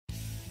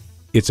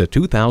It's a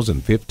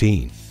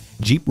 2015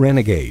 Jeep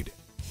Renegade.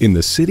 In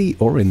the city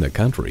or in the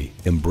country,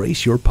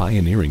 embrace your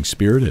pioneering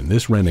spirit in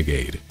this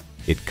Renegade.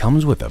 It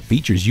comes with the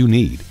features you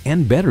need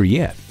and, better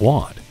yet,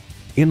 want.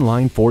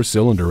 Inline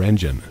 4-cylinder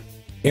engine,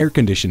 air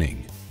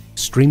conditioning,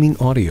 streaming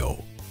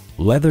audio,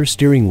 leather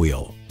steering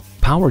wheel,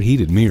 power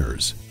heated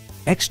mirrors,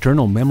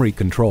 external memory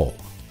control,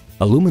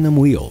 aluminum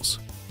wheels,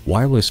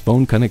 wireless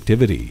phone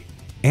connectivity,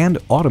 and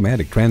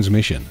automatic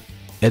transmission.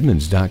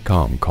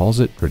 Edmunds.com calls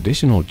it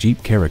traditional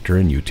Jeep character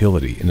and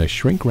utility in a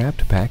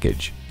shrink-wrapped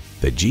package.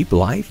 The Jeep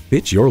life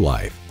fits your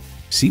life.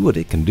 See what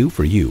it can do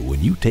for you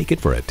when you take it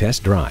for a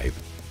test drive.